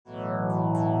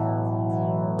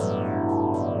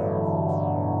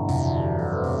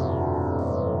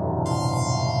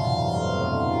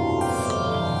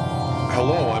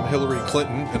Hillary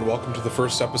Clinton, and welcome to the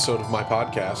first episode of my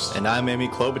podcast. And I'm Amy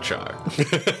Klobuchar.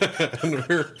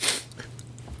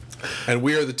 and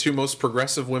we are the two most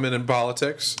progressive women in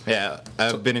politics. Yeah,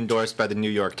 I've been endorsed by the New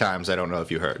York Times. I don't know if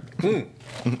you heard.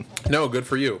 No, good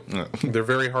for you. They're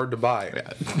very hard to buy.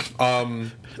 Yeah.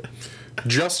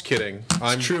 Just kidding.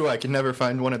 It's true, I can never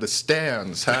find one of the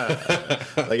stands. Huh?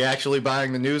 Like actually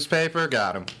buying the newspaper?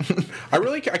 Got him.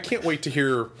 I can't wait to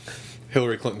hear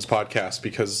Hillary Clinton's podcast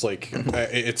because,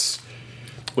 it's...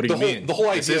 What do you mean? The whole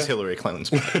idea... This is Hillary Clinton's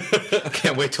podcast. I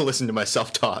can't wait to listen to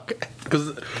myself talk.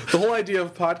 Because the whole idea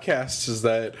of podcasts is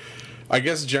that, I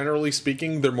guess, generally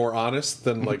speaking, they're more honest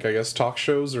than, talk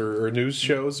shows or news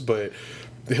shows, but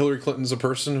Hillary Clinton's a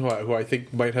person who I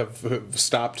think might have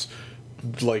stopped...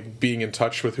 being in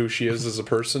touch with who she is as a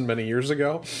person many years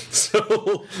ago.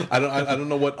 So I don't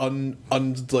know what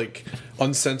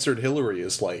uncensored Hillary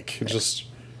is like. Just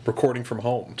recording from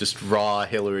home. Just raw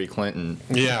Hillary Clinton.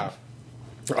 Yeah.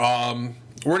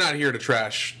 We're not here to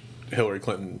trash Hillary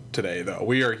Clinton today, though.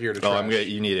 We are here to trash. Oh,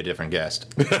 you need a different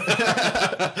guest.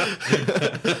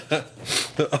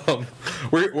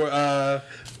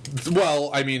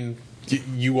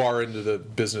 You are into the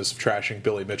business of trashing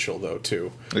Billy Mitchell, though,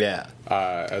 too. Yeah.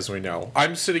 As we know.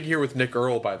 I'm sitting here with Nick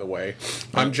Earl, by the way.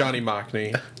 I'm Johnny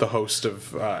Mockney, the host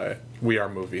of We Are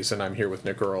Movies, and I'm here with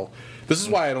Nick Earl. This is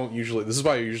why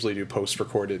I usually do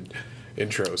post-recorded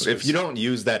intros. If you don't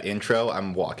use that intro,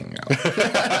 I'm walking out.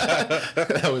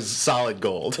 That was solid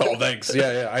gold. Oh, thanks.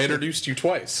 Yeah. I introduced you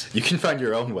twice. You can find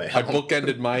your own way home. I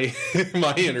bookended my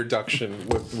introduction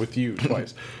with you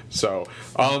twice. So,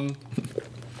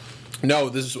 no,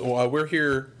 this is, we're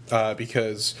here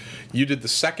because you did the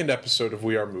second episode of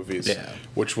We Are Movies,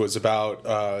 which was about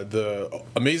the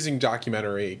amazing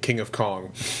documentary King of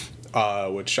Kong,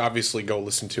 which obviously go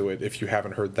listen to it if you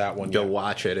haven't heard that one Go yet.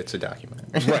 watch it. It's a documentary.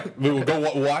 Right. We will go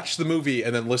watch the movie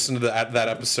and then listen to that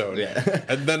episode. Yeah.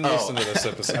 And then listen to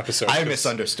this episode. I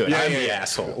misunderstood. I'm the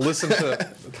asshole. Listen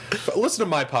to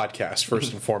my podcast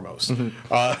first and foremost.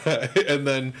 And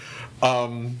then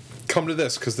come to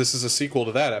this, because this is a sequel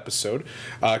to that episode,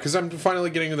 because I'm finally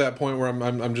getting to that point where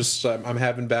I'm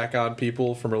having back on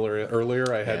people from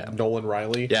earlier. I had Nolan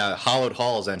Riley. Yeah, Hollowed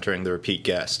Hall's entering the repeat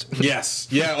guest. Yes.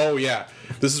 Yeah. Oh, yeah.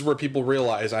 This is where people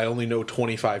realize I only know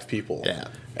 25 people. Yeah.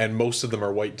 And most of them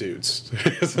are white dudes.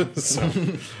 So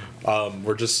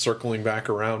we're just circling back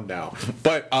around now.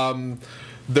 But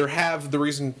the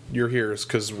reason you're here is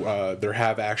because there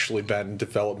have actually been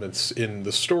developments in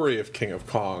the story of King of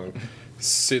Kong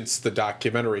since the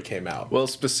documentary came out. Well,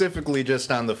 specifically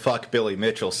just on the fuck Billy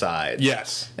Mitchell side.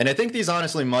 Yes. And I think these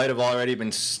honestly might have already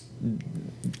been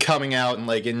coming out and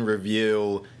in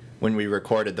review when we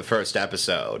recorded the first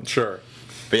episode. Sure.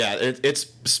 But yeah, it's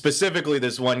specifically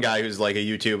this one guy who's like a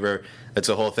YouTuber. That's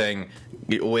the whole thing.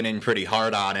 Went in pretty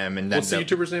hard on him, and then what's the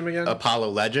YouTuber's name again?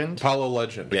 Apollo Legend. Apollo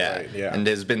Legend. Yeah, right, yeah. And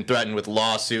has been threatened with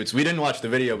lawsuits. We didn't watch the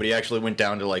video, but he actually went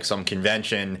down to some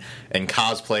convention and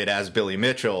cosplayed as Billy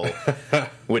Mitchell,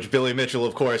 which Billy Mitchell,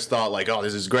 of course, thought oh,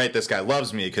 this is great. This guy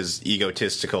loves me because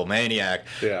egotistical maniac.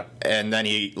 Yeah. And then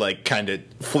he kind of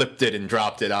flipped it and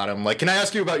dropped it on him. Can I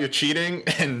ask you about your cheating?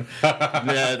 And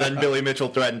then Billy Mitchell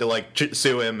threatened to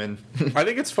sue him. And I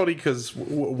think it's funny because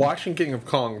watching King of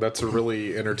Kong, that's a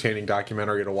really entertaining documentary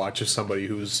to watch as somebody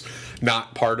who's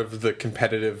not part of the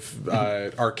competitive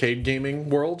arcade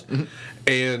gaming world.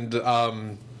 And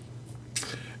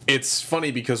it's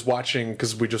funny because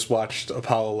we just watched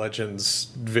Apollo Legend's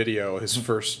video, his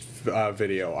first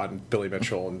video on Billy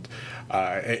Mitchell, and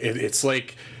it's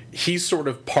like he's sort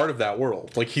of part of that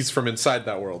world. He's from inside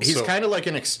that world. He's kind of like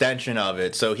an extension of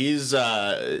it. So he's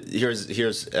here's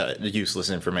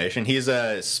useless information. He's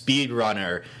a speed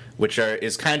runner, which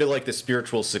is kind of like the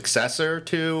spiritual successor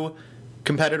to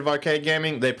competitive arcade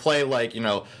gaming. They play Legend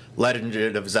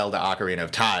of Zelda Ocarina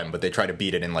of Time, but they try to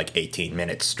beat it in 18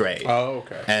 minutes straight. Oh,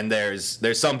 okay. And there's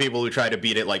some people who try to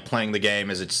beat it playing the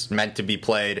game as it's meant to be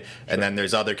played, and then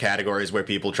there's other categories where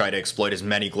people try to exploit as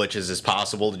many glitches as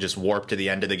possible to just warp to the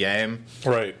end of the game.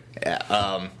 Right.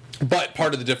 Yeah. But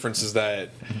part of the difference is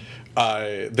that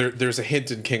there's a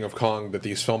hint in King of Kong that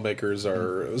these filmmakers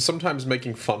are sometimes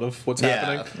making fun of what's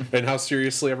happening and how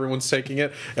seriously everyone's taking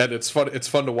it, and it's fun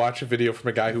to watch a video from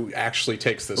a guy who actually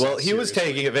takes this. Well, he was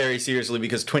taking it very seriously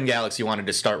because Twin Galaxy wanted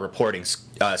to start reporting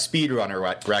speedrunner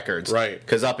records, right?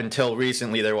 Because up until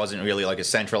recently there wasn't really a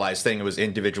centralized thing. It was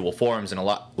individual forums and a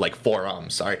lot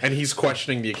forums. Sorry, and he's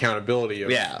questioning the accountability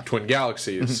of Twin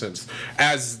Galaxy since,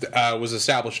 as was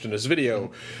established in his video,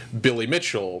 Billy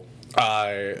Mitchell,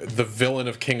 the villain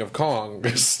of King of Kong,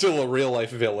 is still a real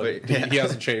life villain. He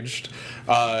hasn't changed.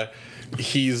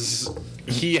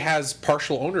 he has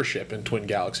partial ownership in Twin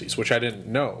Galaxies, which I didn't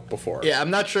know before. Yeah, I'm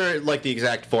not sure like the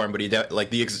exact form, but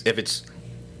if it's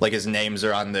like his names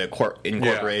are on the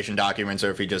incorporation documents,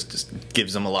 or if he just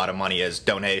gives them a lot of money as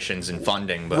donations and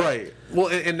funding. But right. Well,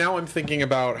 and now I'm thinking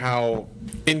about how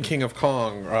in King of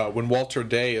Kong, when Walter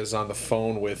Day is on the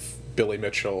phone with Billy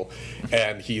Mitchell,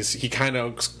 and he kind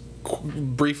of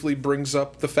briefly brings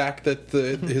up the fact that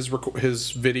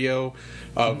his video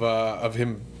of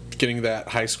him getting that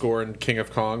high score in King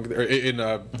of Kong, or in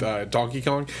Donkey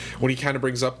Kong, when he kind of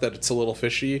brings up that it's a little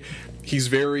fishy, he's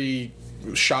very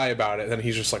shy about it. And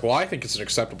he's just like, well, I think it's an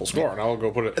acceptable score, and I'll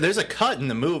go put it. There's a cut in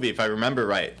the movie, if I remember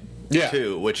right,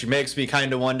 too, which makes me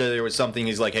kind of wonder there was something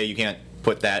he's like, hey, you can't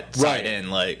put that side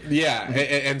in, like. Yeah,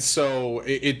 and so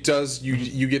it does.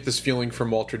 You get this feeling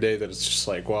from Walter Day that it's just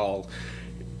like, well,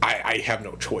 I have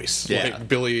no choice. Yeah. Like,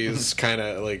 Billy is kind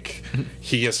of like,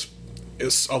 he has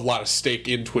a lot of stake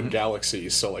in Twin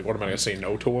Galaxies, so like, what am I going to say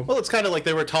no to him? Well, it's kind of like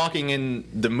they were talking in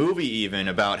the movie even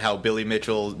about how Billy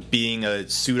Mitchell being a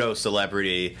pseudo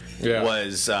celebrity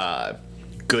was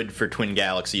good for Twin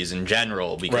Galaxies in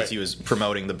general, because he was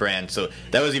promoting the brand. So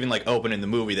that was even like open in the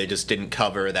movie. They just didn't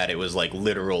cover that it was like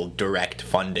literal direct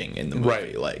funding in the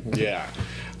movie. Like,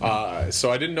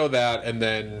 so I didn't know that, and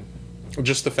then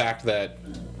just the fact that,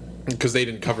 because they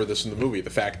didn't cover this in the movie,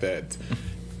 the fact that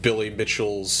Billy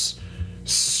Mitchell's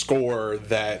score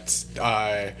that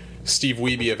Steve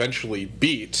Wiebe eventually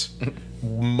beat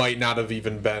might not have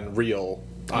even been real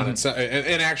on its,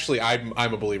 and actually I'm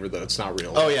a believer that it's not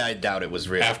real. Oh yeah, I doubt it was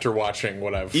real after watching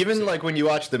what I've even seen. Like when you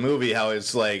watch the movie, how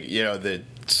it's like, you know, the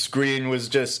screen was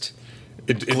just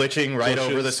glitching right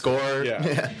over the score.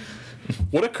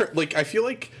 Like, I feel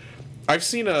like I've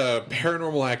seen a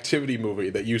Paranormal Activity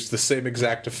movie that used the same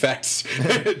exact effects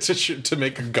to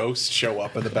make a ghost show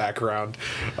up in the background,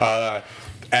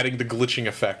 adding the glitching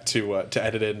effect to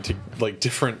edit it into like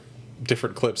different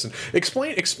clips. And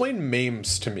explain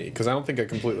MAMES to me, because I don't think I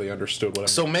completely understood what.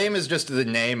 So MAME is just the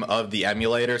name of the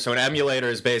emulator. So an emulator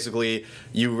is basically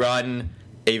you run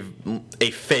a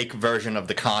fake version of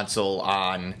the console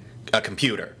on a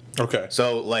computer. Okay.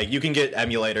 So, like, you can get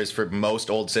emulators for most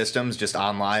old systems just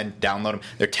online, download them.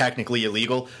 They're technically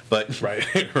illegal, but right.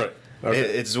 Okay.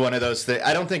 It's one of those things.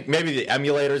 I don't think, maybe the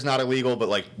emulator is not illegal, but,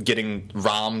 like, getting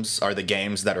ROMs are the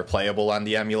games that are playable on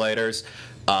the emulators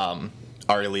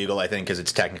are illegal, I think, because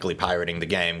it's technically pirating the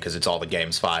game, because it's all the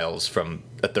game's files from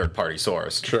a third-party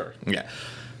source. Sure. Yeah.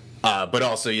 But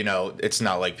also, you know, it's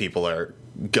not like people are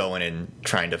going and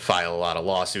trying to file a lot of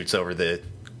lawsuits over the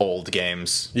old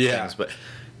games. Things, but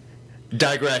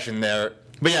digression there.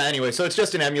 But yeah, anyway, so it's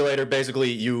just an emulator.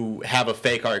 Basically, you have a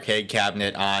fake arcade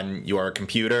cabinet on your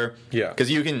computer. Yeah.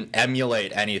 Because you can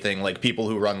emulate anything. Like, people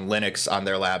who run Linux on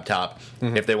their laptop,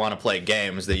 if they want to play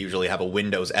games, they usually have a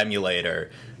Windows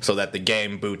emulator so that the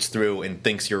game boots through and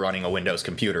thinks you're running a Windows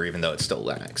computer, even though it's still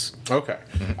Linux. Okay.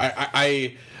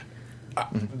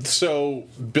 So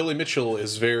Billy Mitchell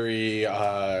is very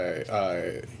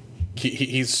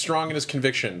he's strong in his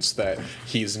convictions that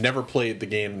he's never played the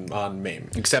game on MAME.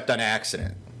 Except on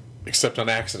accident.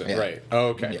 Right. Oh,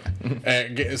 okay.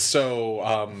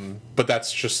 Yeah. But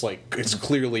that's just like, it's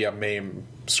clearly a MAME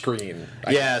screen.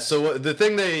 So the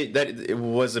thing that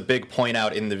was a big point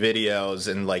out in the videos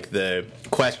and like the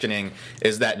questioning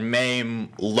is that MAME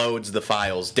loads the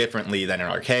files differently than an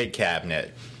arcade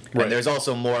cabinet. Right. And there's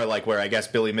also more like where I guess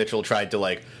Billy Mitchell tried to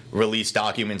like release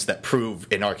documents that prove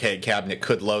an arcade cabinet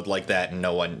could load like that, and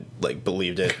no one like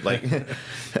believed it, like,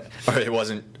 or it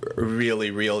wasn't really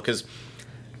real. Because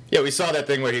we saw that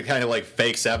thing where he kind of like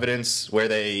fakes evidence, where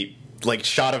they like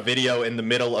shot a video in the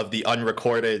middle of the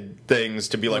unrecorded things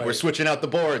to be like, we're switching out the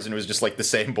boards, and it was just like the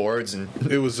same boards, and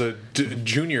it was a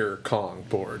Junior Kong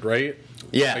board, right?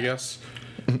 Yeah, I guess.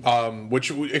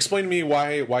 Which explain to me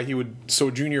why he would.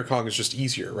 So Junior Kong is just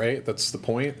easier, right? That's the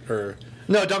point, or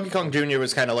no? Donkey Kong Jr.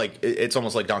 was kind of like, it's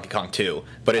almost like Donkey Kong 2,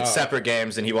 but it's separate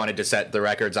games, and he wanted to set the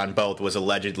records on both. Was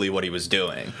allegedly what he was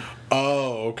doing.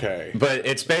 Oh, okay. But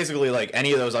it's basically like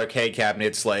any of those arcade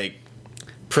cabinets, like,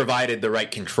 provided the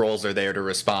right controls are there to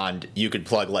respond, you could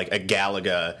plug like a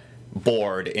Galaga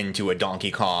board into a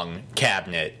Donkey Kong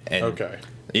cabinet, and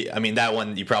I mean that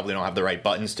one you probably don't have the right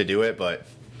buttons to do it, but.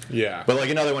 Yeah. But like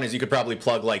another one is you could probably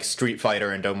plug like Street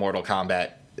Fighter into a Mortal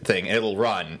Kombat thing, and it'll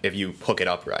run if you hook it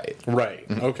up right. Right.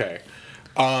 Okay.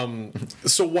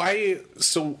 So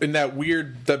in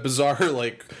that bizarre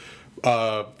like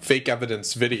fake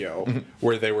evidence video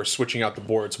where they were switching out the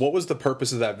boards. What was the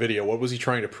purpose of that video? What was he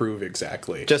trying to prove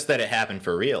exactly? Just that it happened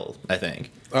for real, I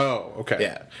think. Oh, okay.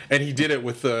 Yeah. And he did it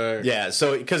with the... Yeah,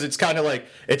 so, because it's kind of like,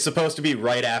 it's supposed to be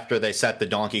right after they set the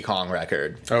Donkey Kong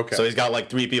record. Okay. So he's got like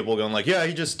 3 people going like, yeah,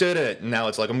 he just did it. And now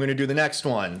it's like, I'm going to do the next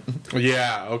one.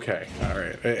 Yeah, okay. All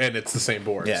right. And it's the same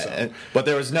board. Yeah, So. but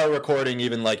there was no recording,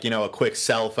 even like, a quick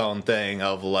cell phone thing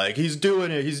of like, he's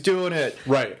doing it.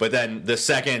 Right. But then the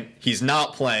second he's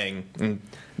not playing,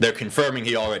 they're confirming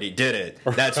he already did it.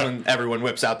 That's when everyone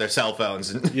whips out their cell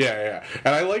phones. Yeah.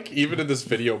 And I like, even in this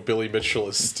video, Billy Mitchell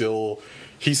is still...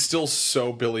 He's still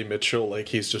so Billy Mitchell, like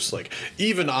he's just like,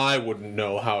 even I wouldn't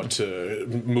know how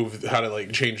to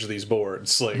like change these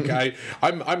boards. Like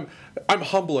I'm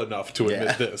humble enough to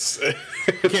admit this.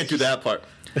 Can't do that part.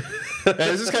 And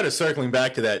this is kind of circling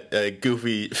back to that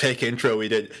goofy fake intro we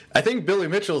did. I think Billy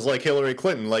Mitchell's like Hillary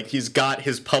Clinton. Like, he's got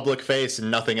his public face and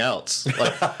nothing else.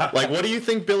 Like what do you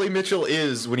think Billy Mitchell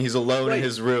is when he's alone in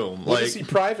his room? What is he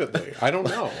privately? I don't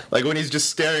know. Like, when he's just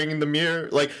staring in the mirror.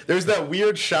 Like, there's that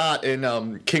weird shot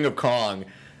in King of Kong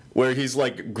where he's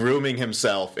like grooming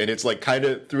himself, and it's like kind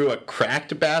of through a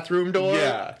cracked bathroom door.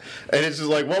 Yeah, and it's just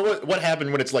like, what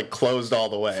happened when it's like closed all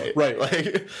the way? Right.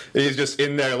 Like, he's just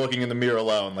in there looking in the mirror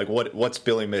alone. Like, what's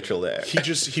Billy Mitchell there?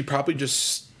 He probably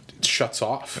just shuts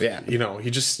off. Yeah,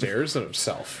 he just stares at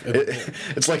himself.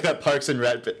 It's like that Parks and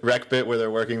Rec bit where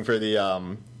they're working for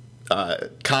the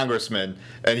congressman,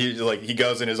 and he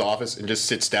goes in his office and just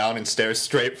sits down and stares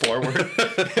straight forward.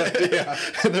 Yeah,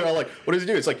 and they're all like, "What does he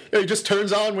do?" It's like, he just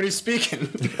turns on when he's speaking.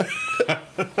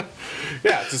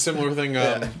 Yeah, it's a similar thing.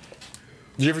 Did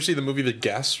you ever see the movie The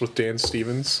Guest with Dan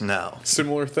Stevens? No.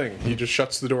 Similar thing. He just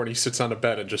shuts the door and he sits on a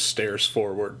bed and just stares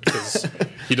forward because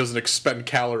he doesn't expend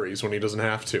calories when he doesn't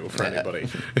have to for anybody.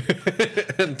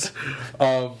 And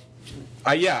I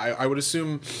would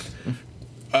assume.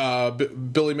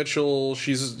 Billy Mitchell,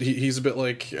 he's a bit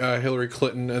like Hillary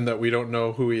Clinton in that we don't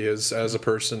know who he is as a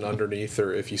person underneath,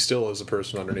 or if he still is a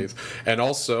person underneath, and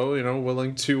also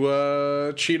willing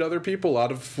to cheat other people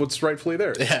out of what's rightfully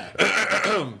theirs. Yeah.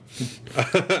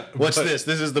 This?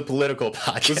 This is the political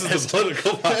podcast. This is the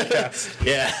political podcast.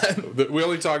 Yeah. We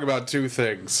only talk about 2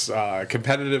 things: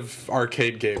 competitive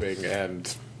arcade gaming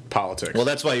and politics. Well,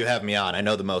 that's why you have me on. I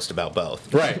know the most about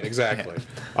both. Right. Exactly.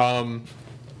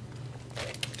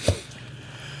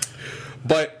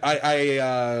 But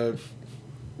I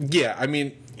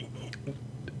mean,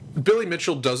 Billy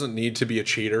Mitchell doesn't need to be a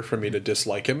cheater for me to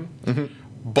dislike him. Mm-hmm.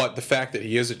 But the fact that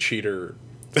he is a cheater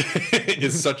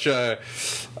is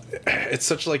it's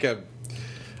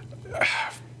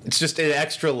just an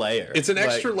extra layer. It's an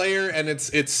extra layer, and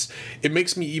it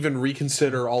makes me even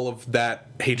reconsider all of that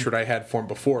hatred I had for him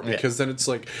before, because then it's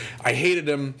like I hated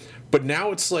him, but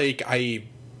now it's like I'm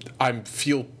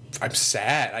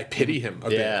sad. I pity him a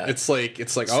bit. It's like do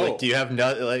you have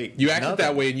you acted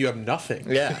that way and you have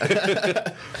nothing. Yeah.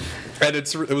 And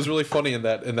it was really funny in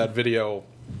that video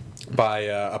by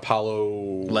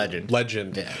Apollo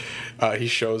Legend. Yeah. He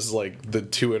shows like the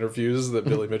 2 interviews that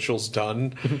Billy Mitchell's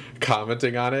done,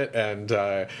 commenting on it,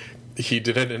 and he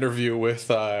did an interview with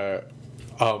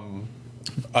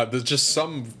there's just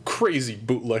some crazy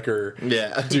bootlicker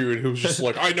dude who's just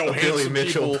like, I know handsome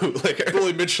people.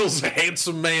 Billy Mitchell's a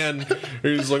handsome man. And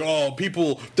he's like, oh,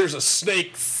 people, there's a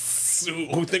snake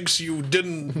who thinks you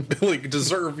didn't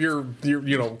deserve your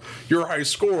high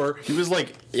score. He was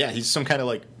like, he's some kind of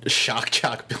like shock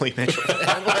jock Billy Mitchell.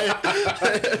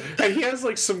 And he has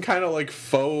like some kind of like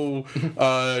faux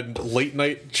late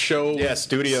night show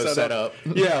studio set up.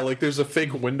 Yeah, like there's a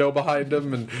fake window behind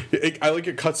him, and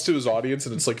it cuts to his audience,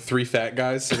 and it's like 3 fat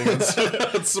guys sitting on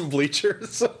some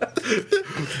bleachers.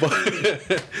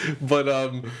 but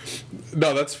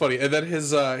no, that's funny. And then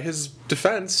his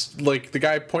defense, like the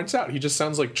guy points out, he just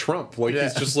sounds like Trump. Like he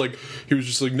was just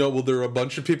like, no, well, there were a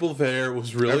bunch of people there. It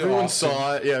was really everyone awesome.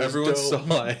 saw it. Yeah, everyone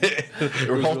saw it. They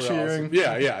were all cheering. Awesome.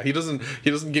 Yeah. He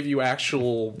doesn't give you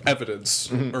actual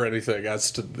evidence or anything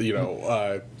as to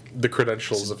the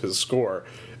credentials of his score.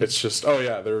 It's just,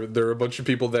 there are a bunch of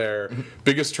people there.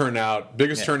 Biggest turnout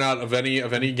of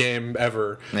any game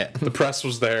ever. Yeah. The press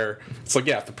was there. It's like,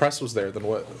 if the press was there, then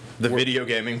what? The video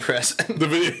gaming press. The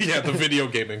video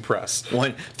gaming press.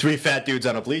 3 fat dudes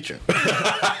on a bleacher.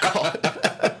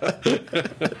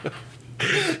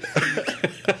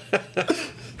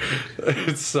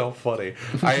 It's so funny.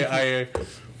 I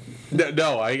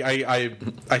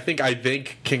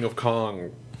think King of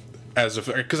Kong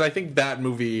because I think that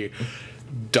movie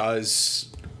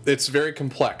it's very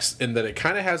complex in that it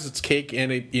kind of has its cake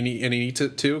and it eats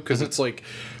it too, because it's like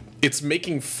it's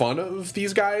making fun of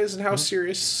these guys and how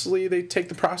seriously they take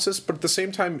the process, but at the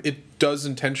same time, it does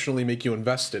intentionally make you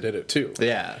invested in it too.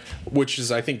 Yeah, which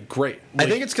is, I think, great. I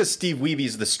think it's because Steve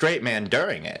Weeby's the straight man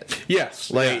during it.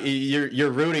 Yes,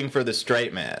 you're rooting for the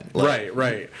straight man.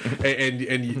 Right,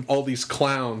 and all these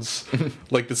clowns,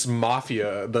 like this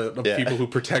mafia, the people who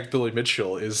protect Billy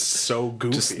Mitchell is so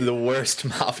goofy, just the worst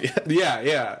mafia.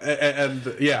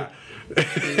 Yeah.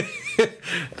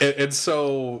 And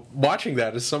so watching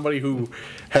that as somebody who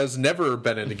has never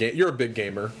been in a game, you're a big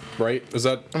gamer, right? Is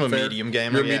that I'm fair? a medium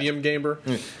gamer. You're a medium gamer.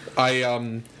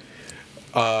 I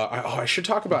should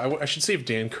talk about. I should see if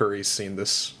Dan Curry's seen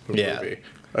this movie.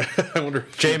 I wonder.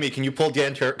 Jamie, can you pull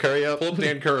Dan Curry up? Pull up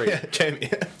Dan Curry. Jamie.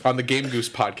 On the Game Goose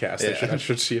podcast. I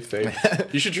should see if they.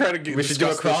 You should try to. We should do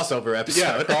a crossover episode.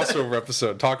 Yeah, a crossover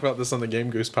episode. Talk about this on the Game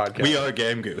Goose podcast. We are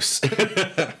Game Goose.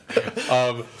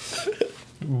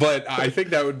 But I think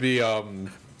that would be.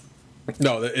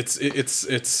 No, it's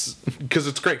because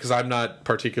it's great because I'm not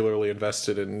particularly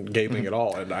invested in gaming at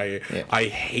all, and I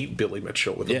hate Billy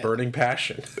Mitchell with a burning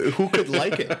passion. Who could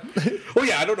like it? Well,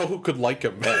 yeah, I don't know who could like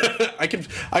him. I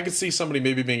could see somebody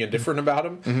maybe being indifferent about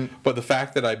him, but the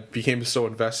fact that I became so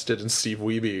invested in Steve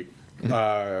Wiebe,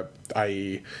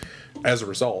 as a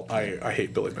result, I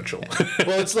hate Billy Mitchell.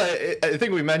 Well, it's like I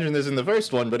think we mentioned this in the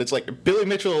first one, but it's like Billy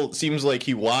Mitchell seems like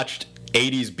he watched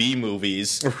 80s B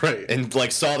movies, right? And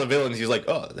like saw the villains. He's like,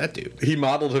 oh, that dude. He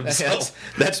modeled himself.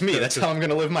 That's me. That's how I'm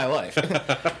gonna live my life.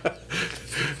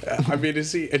 I mean,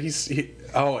 is he? And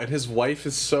and his wife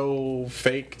is so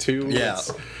fake too. Yeah,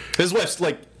 his wife's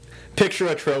like, picture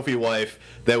a trophy wife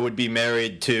that would be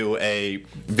married to a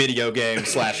video game /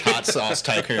 hot sauce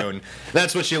tycoon.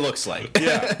 That's what she looks like.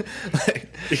 Yeah.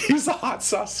 He's a hot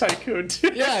sauce tycoon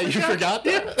too. Yeah, you forgot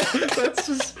that? That's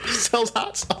just he sells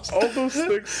hot sauce. All those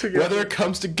things together. Whether it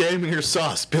comes to gaming or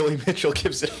sauce, Billy Mitchell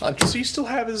gives it on. So he still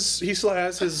has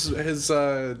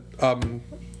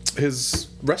his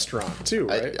restaurant too,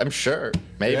 right? I'm sure.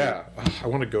 Maybe. Yeah. I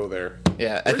want to go there.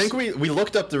 Yeah. I think we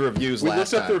looked up the reviews last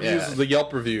time. We looked up the reviews, the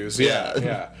Yelp reviews.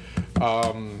 Yeah.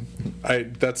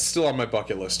 That's still on my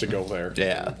bucket list to go there.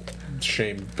 Yeah.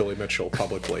 Shame Billy Mitchell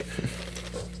publicly.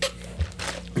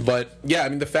 But yeah, I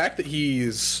mean the fact that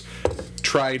he's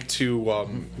tried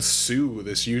to sue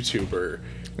this YouTuber,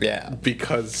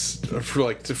 because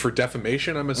for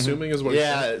defamation, I'm assuming is what.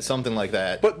 Yeah, something like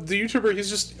that. But the YouTuber, he's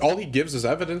just all he gives is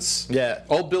evidence. Yeah.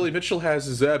 All Billy Mitchell has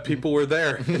is that people were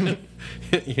there.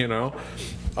 You know.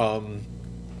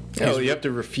 You have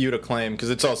to refute a claim because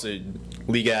it's also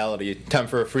legality. Time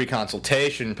for a free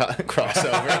consultation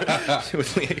crossover.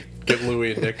 Get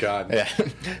Louie and Nick on. Yeah.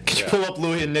 Can you pull up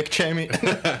Louie and Nick, Jamie?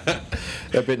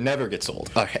 That bit never gets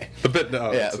old. Okay. The bit,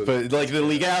 no. Yeah, but like the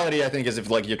legality, I think, is if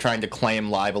like you're trying to claim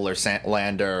libel or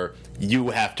slander, you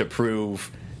have to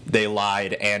prove they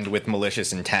lied and with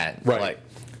malicious intent. Right. Like,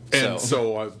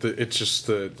 so it's just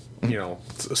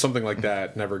something like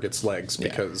that never gets legs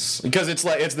because it's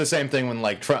the same thing when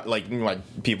like Trump, like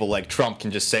people like Trump can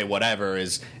just say whatever,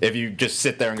 is if you just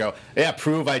sit there and go, yeah,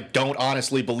 prove I don't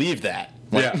honestly believe that.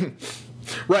 Like,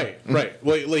 right. Like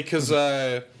because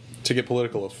to get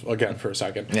political again for a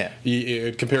second,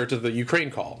 compare it to the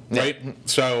Ukraine call, right?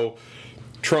 So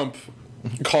Trump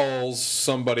calls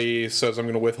somebody, says I'm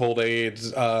going to withhold aid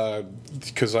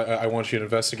because I want you to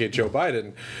investigate Joe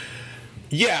Biden.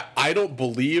 Yeah, I don't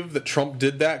believe that Trump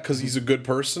did that because he's a good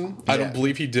person. I don't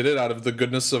believe he did it out of the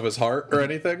goodness of his heart or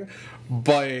anything.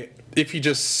 But if he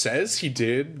just says he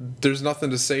did, there's nothing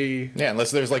to say. Yeah,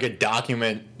 unless there's like a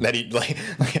document that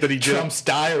he Trump's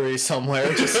diary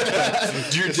somewhere.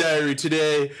 Just dear diary,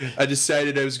 today I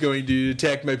decided I was going to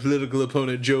attack my political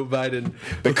opponent Joe Biden,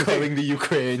 becoming the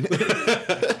Ukraine.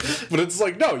 But it's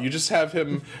like, no, you just have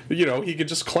him. He could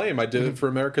just claim I did it for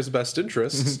America's best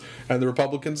interests, and the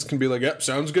Republicans can be like, "Yep,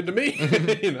 sounds good to me,"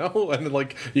 and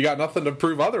like you got nothing to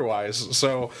prove otherwise.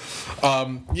 So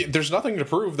there's nothing to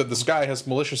prove that this guy has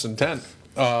malicious intent.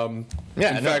 In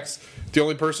fact, the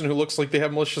only person who looks like they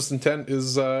have malicious intent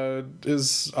is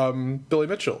Billy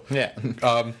Mitchell.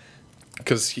 Yeah.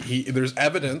 Because there's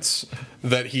evidence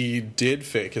that he did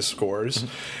fake his scores,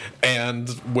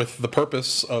 and with the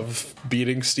purpose of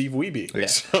beating Steve Wiebe. Yeah.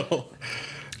 So,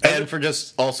 and for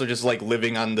just like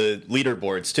living on the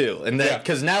leaderboards too, and that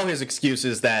because now his excuse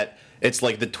is that it's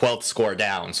like the 12th score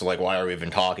down, so like why are we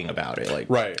even talking about it? Like,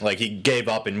 right. Like he gave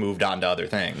up and moved on to other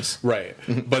things. Right.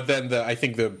 But then I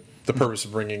think the purpose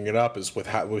of bringing it up is with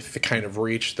the kind of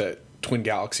reach that Twin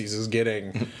Galaxies is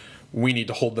getting. We need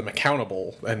to hold them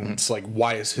accountable, and it's like,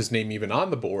 why is his name even on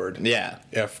the board? Yeah,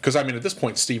 because I mean, at this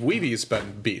point, Steve Wiebe's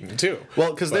been beaten too.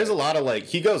 Well, because there's a lot of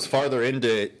he goes farther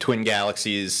into Twin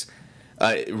Galaxies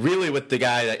really with the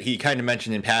guy that he kind of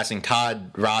mentioned in passing,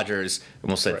 Todd Rogers.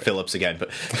 Almost said Phillips again,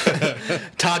 but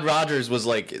Todd Rogers was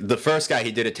like the first guy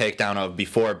he did a takedown of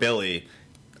before Billy,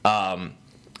 and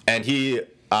he.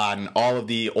 On all of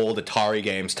the old Atari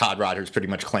games, Todd Rogers pretty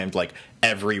much claimed like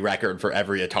every record for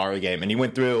every Atari game, and he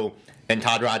went through. And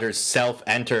Todd Rogers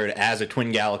self-entered as a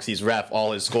Twin Galaxies ref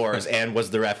all his scores, and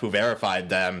was the ref who verified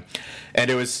them.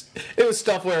 And it was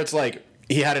stuff where it's like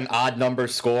he had an odd number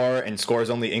score, and scores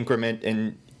only increment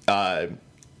in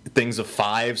things of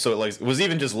 5, so it was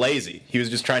even just lazy. He was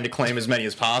just trying to claim as many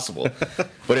as possible.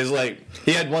 But it's like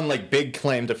he had one like big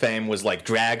claim to fame was like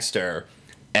Dragster.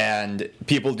 And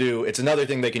people do, it's another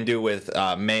thing they can do with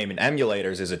MAME and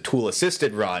emulators is a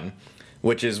tool-assisted run,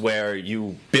 which is where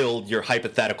you build your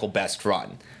hypothetical best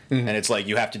run. Mm-hmm. And it's like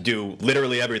you have to do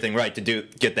literally everything right to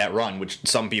get that run, which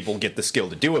some people get the skill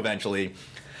to do eventually.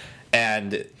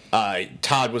 And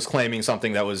Todd was claiming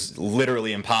something that was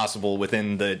literally impossible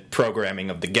within the programming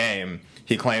of the game.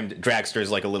 He claimed Dragster is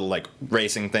like a little like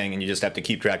racing thing, and you just have to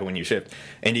keep track of when you shift.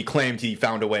 And he claimed he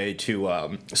found a way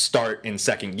to start in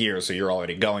second gear, so you're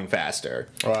already going faster.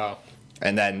 Wow.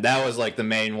 And then that was like the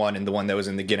main one, and the one that was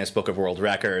in the Guinness Book of World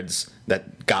Records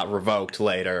that got revoked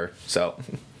later. So.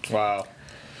 Wow.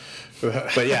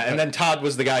 But yeah, and then Todd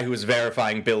was the guy who was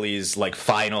verifying Billy's like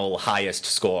final highest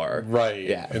score. Right.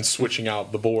 Yeah. And switching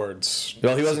out the boards.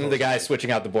 Well, he wasn't the guy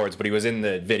switching out the boards, but he was in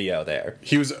the video there.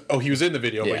 He was in the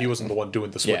video, but he wasn't the one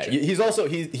doing the switching. Yeah, he's also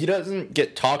he doesn't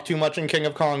get talked too much in King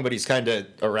of Kong, but he's kind of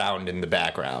around in the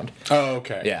background. Oh,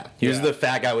 okay. Yeah. He was the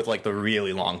fat guy with like the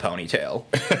really long ponytail.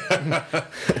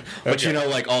 But you know,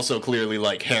 like also clearly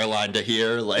like hairline to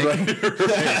here, like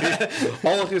right.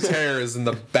 All of his hair is in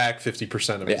the back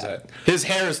 50% of his head. His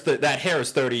hair is that hair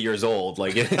is 30 years old.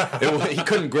 Like he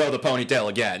couldn't grow the ponytail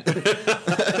again.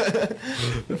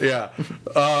 Yeah.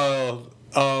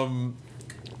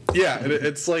 Yeah.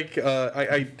 It's like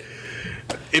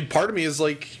part of me is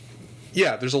like,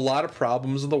 yeah. There's a lot of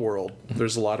problems in the world.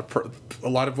 There's a lot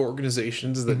of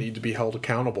organizations that need to be held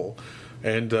accountable.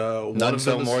 And none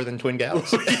so more than Twin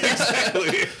Galaxies.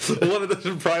 Exactly. One of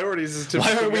the priorities is to.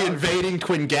 Why are we invading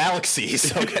Twin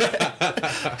Galaxies? Okay.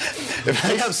 If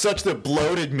they have such the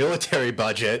bloated military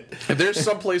budget, if there's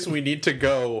some place we need to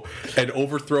go and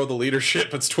overthrow the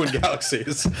leadership, it's Twin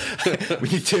Galaxies. We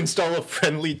need to install a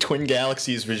friendly Twin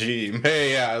Galaxies regime.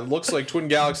 Hey, yeah, it looks like Twin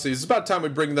Galaxies. It's about time we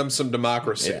bring them some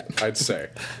democracy. Yeah. I'd say.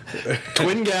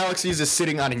 Twin Galaxies is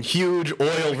sitting on huge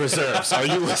oil reserves. Are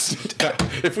you listening?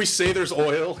 If we say there's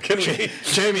oil, can we?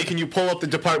 Jamie, can you pull up the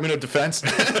Department of Defense?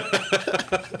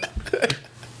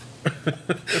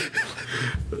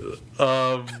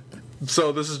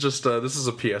 So this is just this is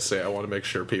a PSA. I want to make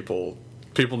sure people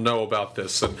know about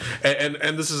this,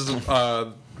 and this is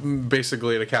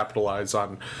basically to capitalize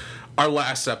on our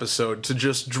last episode to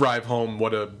just drive home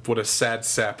what a sad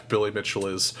sap Billy Mitchell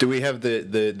is. Do we have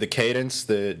the cadence,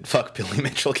 the fuck Billy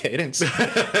Mitchell cadence?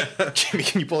 Jimmy,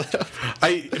 can you pull it up?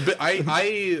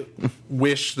 I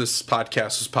wish this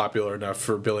podcast was popular enough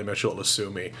for Billy Mitchell to sue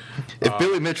me. If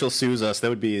Billy Mitchell sues us, that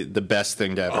would be the best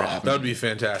thing to ever happen. That would be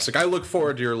fantastic. I look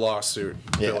forward to your lawsuit,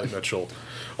 Billy Mitchell.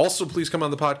 Also, please come on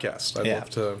the podcast. I'd love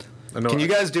to. Can you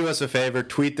guys do us a favor?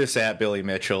 Tweet this at Billy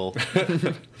Mitchell.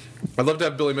 I'd love to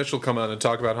have Billy Mitchell come on and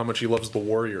talk about how much he loves the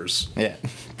Warriors. Yeah.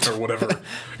 Or whatever.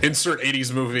 Insert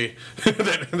 80s movie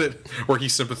where he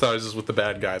sympathizes with the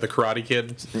bad guy, the Karate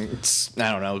Kid. It's,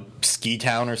 I don't know, Ski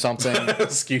Town or something.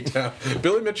 Ski Town.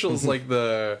 Billy Mitchell's like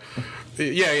the...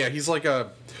 Yeah, he's like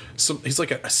a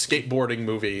skateboarding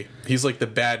movie. He's like the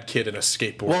bad kid in a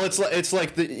skateboard. Well, it's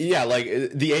like the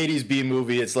 80s B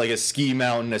movie. It's like a ski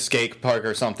mountain, a skate park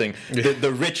or something.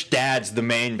 The rich dad's the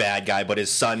main bad guy, but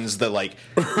his son's the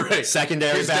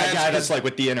secondary bad guy that's like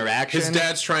with the interaction. His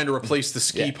dad's trying to replace the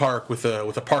ski park with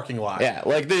a parking lot. Yeah,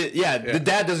 like the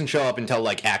dad doesn't show up until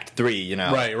like Act 3, you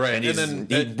know. Right. And then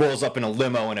he rolls up in a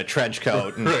limo in a trench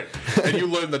coat. And, and you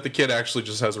learn that the kid actually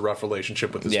just has a rough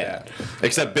relationship with his dad.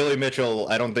 Except Billy Mitchell,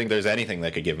 I don't think there's anything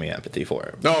that could give me empathy for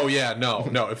him. Oh yeah, no.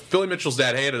 If Billy Mitchell's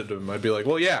dad hated him, I'd be like,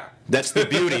 well, yeah. That's the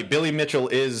beauty. Billy Mitchell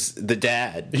is the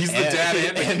dad. He's the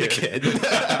dad and the kid.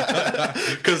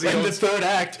 Because in the third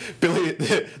act,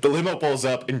 the limo pulls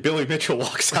up and Billy Mitchell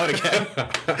walks out again.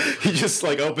 He just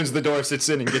like opens the door, sits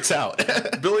in, and gets out.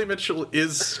 Billy Mitchell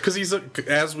is because he's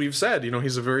as we've said,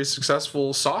 he's a very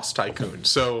successful sauce tycoon.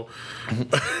 So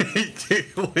he's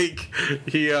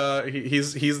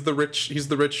the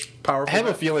rich powerful. I have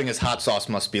a feeling his hot sauce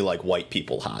must be like white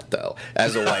people hot though.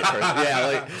 As a white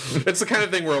person, it's the kind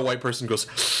of thing where a white person goes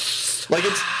like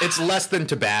it's less than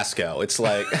Tabasco. It's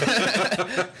like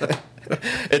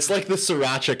It's like the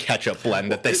sriracha ketchup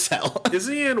blend that they sell.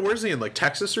 Isn't he in? Where's he in? Like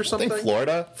Texas or I something? think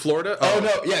Florida. Florida? Oh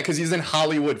no, yeah, because he's in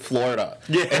Hollywood, Florida.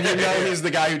 Yeah, and you know he's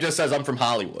the guy who just says, "I'm from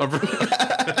Hollywood."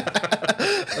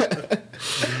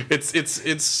 It's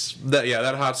that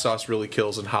that hot sauce really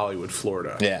kills in Hollywood,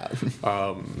 Florida. Yeah.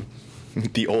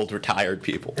 The old retired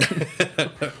people.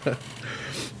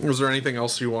 Was there anything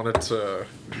else you wanted to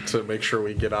make sure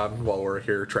we get on while we're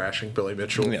here trashing Billy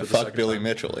Mitchell? Yeah, fuck Billy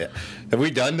Mitchell. Yeah. Have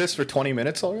we done this for 20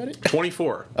 minutes already?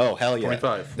 24. Oh hell yeah.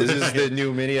 25. This is the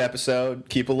new mini episode.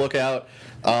 Keep a lookout.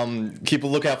 Keep a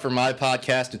lookout for my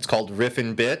podcast. It's called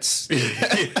Riffin' Bits.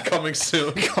 Coming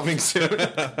soon. Coming soon.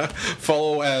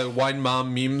 Follow Wine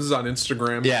Mom Memes on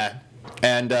Instagram. Yeah.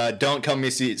 And don't come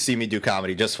see me do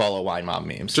comedy. Just follow Wine Mom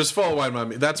Memes. Just follow Wine Mom.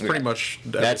 That's pretty much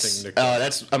everything.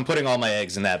 That's I'm putting all my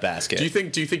eggs in that basket. Do you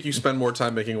think you spend more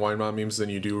time making Wine Mom memes than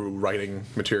you do writing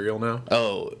material now?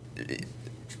 Oh,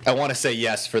 I want to say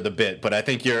yes for the bit, but I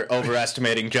think you're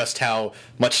overestimating just how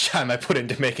much time I put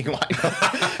into making Wine Mom.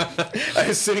 I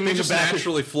was sitting in the back.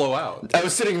 Naturally flow out. I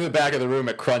was sitting in the back of the room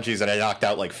at Crunchies, and I knocked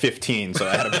out like 15, so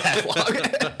I had a backlog.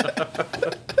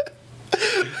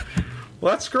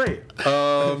 Well, that's great.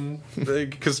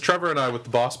 Because Trevor and I, with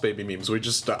the Boss Baby memes,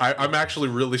 I'm actually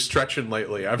really stretching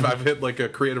lately. I've hit like a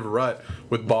creative rut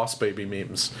with Boss Baby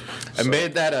memes. I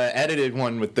made that edited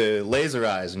one with the laser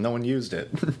eyes, and no one used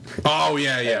it. Oh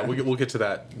yeah. We'll get to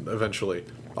that eventually.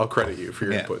 I'll credit you for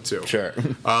your input too. Sure.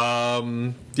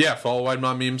 Follow Wide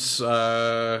Mom Memes.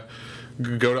 Go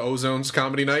to Ozone's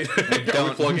comedy night. Are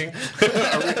we plugging?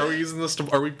 Are we using this?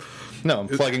 Are we? No, I'm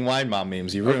plugging Wine Mom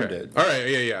Memes. You ruined it. All right,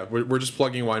 yeah. We're just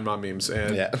plugging Wine Mom Memes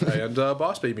and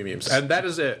Boss Baby Memes. And that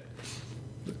is it.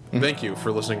 Thank you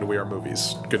for listening to We Are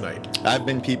Movies. Good night. I've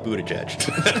been Pete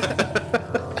Buttigieg.